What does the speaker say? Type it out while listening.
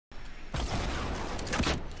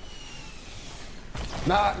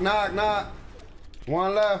Knock, knock, knock.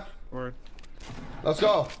 One left. Word. Let's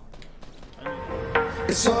go.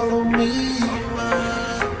 It's all on me.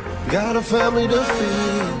 Got a family to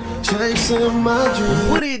feed. Chasing my dreams.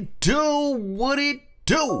 What it do? What it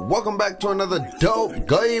do? Welcome back to another dope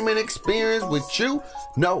gaming experience with you.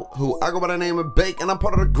 Know who I go by the name of Bake, and I'm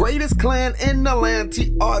part of the greatest clan in the land,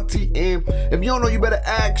 TRTN. If you don't know, you better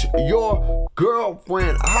ask your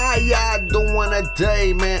girlfriend. How y'all doing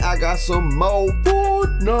today, man? I got some more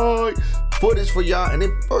Fortnite footage for y'all. And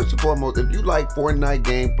first and foremost, if you like Fortnite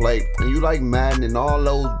gameplay and you like Madden and all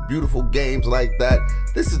those beautiful games like that,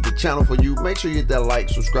 this is the channel for you. Make sure you hit that like,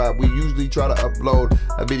 subscribe. We usually try to upload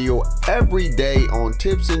a video every day on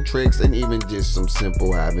tips and tricks and even just some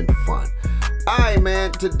simple having fun. Alright,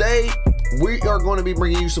 man, today we are going to be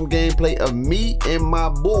bringing you some gameplay of me and my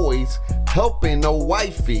boys helping a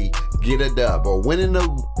wifey get a dub or winning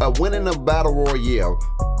a battle royale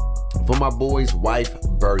for my boy's wife's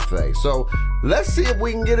birthday. So let's see if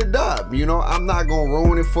we can get a dub. You know, I'm not gonna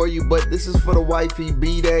ruin it for you, but this is for the wifey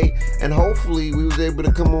B-Day, and hopefully we was able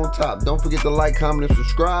to come on top. Don't forget to like, comment, and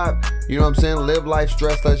subscribe. You know what I'm saying? Live life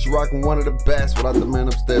stress-less. You're rocking one of the best. Without the man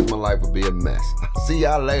upstairs, my life would be a mess. See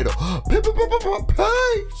y'all later.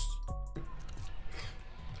 Peace.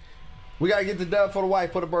 We gotta get the dub for the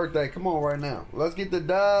wife for the birthday. Come on right now. Let's get the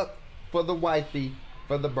dub for the wifey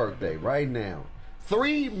for the birthday right now.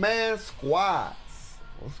 3-man squads.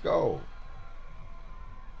 Let's go.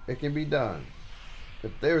 It can be done.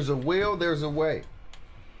 If there's a will, there's a way.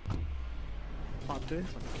 Pop this.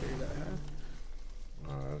 Carry that half.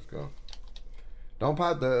 Alright, let's go. Don't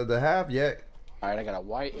pop the half yet. Alright, I got a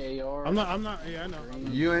white AR. I'm not, yeah, I know.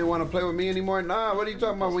 You ain't want to play with me anymore? Nah, what are you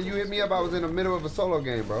talking about? When you hit me up, I was in the middle of a solo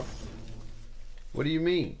game, bro. What do you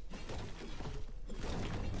mean?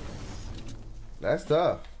 That's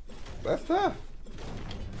tough. That's tough.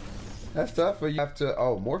 That's tough, but you have to.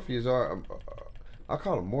 Oh, Morpheus are. I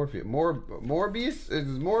call him Morpheus. Morbius? Is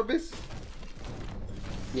it Morbus?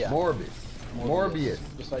 Yeah. Morbius.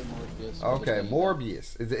 Just like Morpheus. Okay,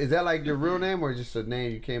 Morbius. Is that like your real name or just a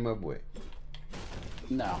name you came up with?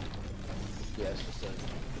 No. Yeah, it's just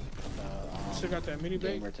a. Still got that mini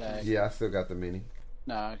gamer tag. Yeah, I still got the mini.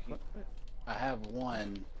 No, I have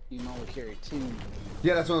one. You can only carry 2.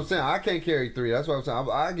 Yeah, that's what I'm saying. I can't carry 3. That's what I'm saying.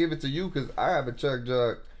 I give it to you because I have a chug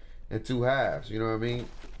jug and 2 halves. You know what I mean?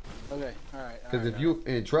 Okay, alright. Because if you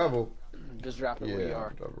in trouble, just drop it where you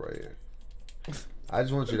are. Drop right here. I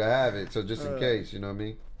just want you to have it, so just in case, you know what I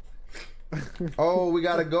mean? Oh, we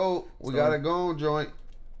gotta go. We gotta go on joint.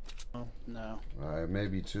 No. Alright,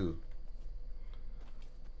 maybe 2.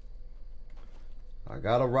 I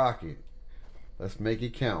got a rocket. Let's make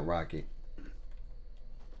it count, rocket.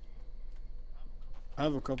 I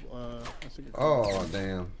have a couple. I think oh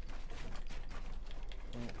damn!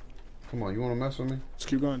 Come on, you want to mess with me? Just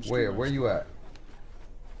keep going. Where you at?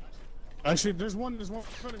 Actually, there's one in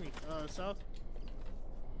front of me. South.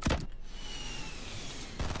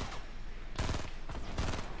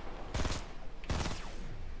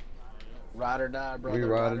 Ride or die, brother. We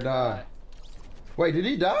ride or die. Wait, did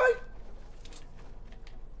he die?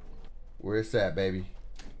 Where's that, baby?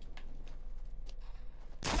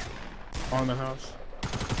 On the house.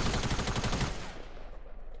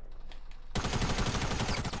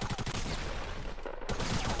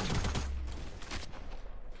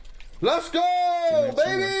 Let's go,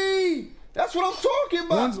 baby! That's what I'm talking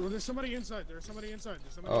about. There's somebody inside. There's somebody inside.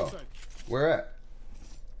 Inside. Where at?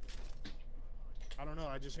 I don't know.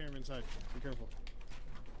 I just hear him inside. Be careful.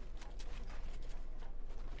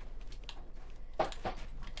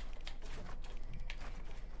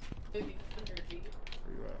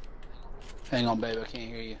 Hang on, babe. I can't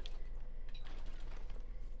hear you.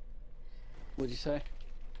 What'd you say?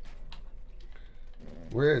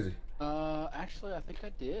 Where is he? Actually, I think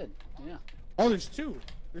I did. Yeah. Oh, there's 2.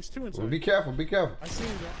 There's 2 inside. Well, be careful. Be careful. I see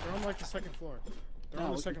them. They're on like the 2nd floor. They're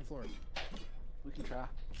on the 2nd floor. We can try.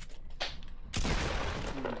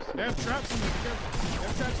 They have traps in there. Be careful. They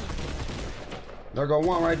have traps in there. There go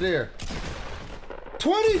one right there.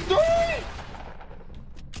 23!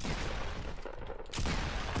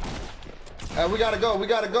 Hey, we gotta go. We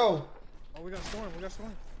gotta go. Oh, we got Storm. We got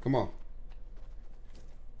Storm. Come on.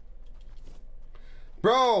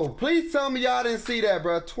 Bro, please tell me y'all didn't see that,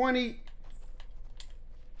 bro. 20.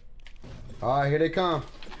 All right, here they come.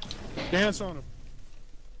 Dance on them.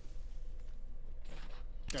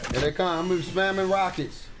 Here they come. I'm gonna be spamming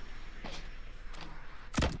rockets.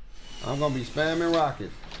 I'm gonna be spamming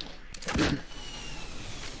rockets.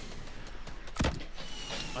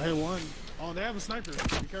 I hit one. Oh, they have a sniper.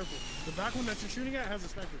 Be careful. The back one that you're shooting at has a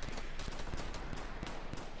sniper.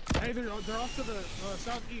 Hey, they're off to the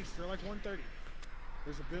southeast. They're like 130.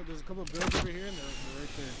 There's a build. There's a couple of builds over here, and they're right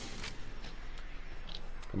there.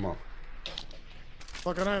 Come on.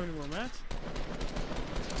 Fuck, I don't have any more mats.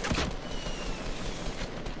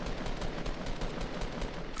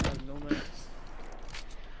 I have no mats.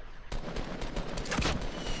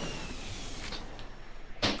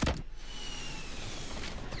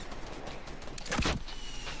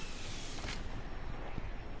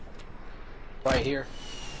 Right here.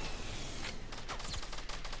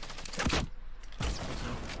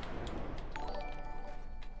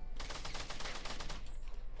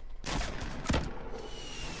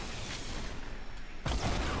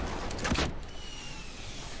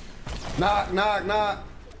 Knock, knock, knock.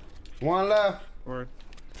 One left. Word.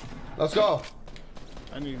 Let's go.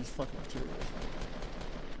 I need this fucking material.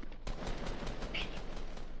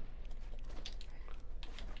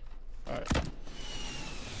 Alright.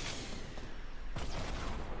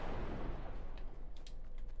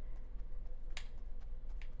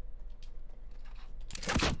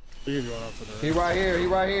 He right here, he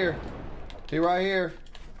right here. He right here.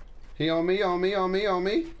 He on me, on me, on me, on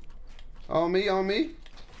me. On me, on me.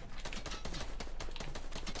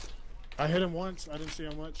 I hit him once. I didn't see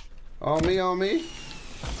how much. On me, on me.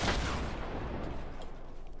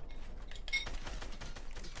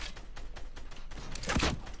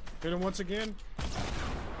 Hit him once again.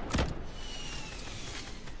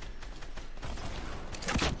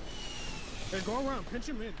 Hey, go around. Pinch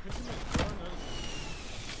him in. Pinch him in. Go around the other side.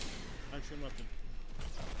 Actually, I'm left him.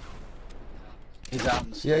 He's out in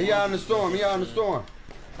the storm. Yeah, he out in the storm. He out in the storm.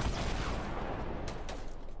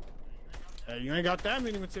 Hey, you ain't got that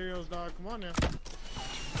many materials, dog. Come on now.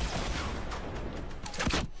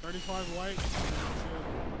 35 white.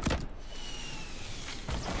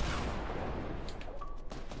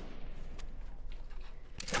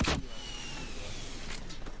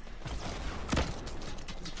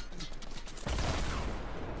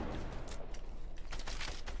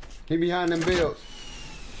 He behind them builds.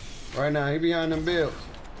 Right now, he behind them builds.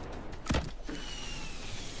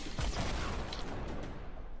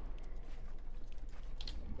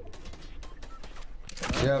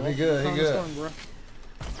 Yeah, be good, he good.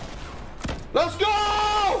 Let's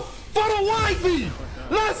go! For the wifey!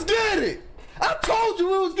 Let's get it! I told you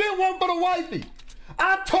we was getting one for the wifey.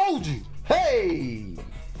 I told you. Hey!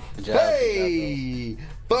 Good job, Hey!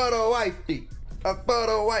 For the wifey. For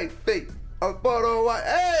the wifey. For the wife.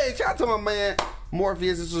 Hey! Shout out to my man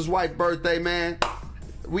Morpheus. This was his wife's birthday, man.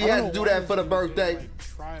 We had to do that for the birthday.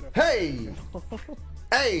 Hey!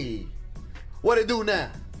 Hey! What it do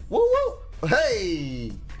now? Woo woo!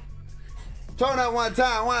 Hey! Turn that one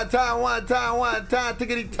time, one time, one time, one time.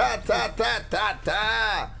 Tickety ta ta ta ta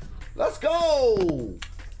ta. Let's go!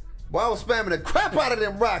 Boy, I was spamming the crap out of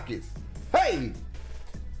them rockets. Hey!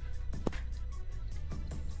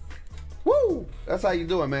 Woo! That's how you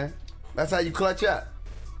do it, man. That's how you clutch up.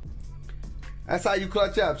 That's how you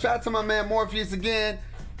clutch up. Shout out to my man Morpheus again.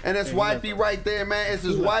 And his wifey right there, man. It's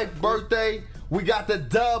his wife's birthday. We got the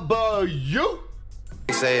W.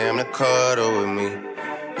 They say I'm the cuddle with me.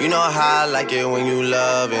 You know how I like it when you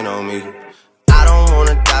loving on me. I don't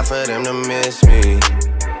wanna die for them to miss me.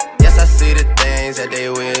 Yes, I see the things that they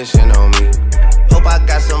wishing on me. Hope I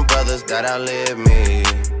got some brothers that outlive me.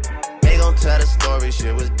 They gon' tell the story,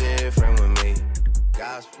 shit was different with me.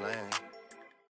 God's plan.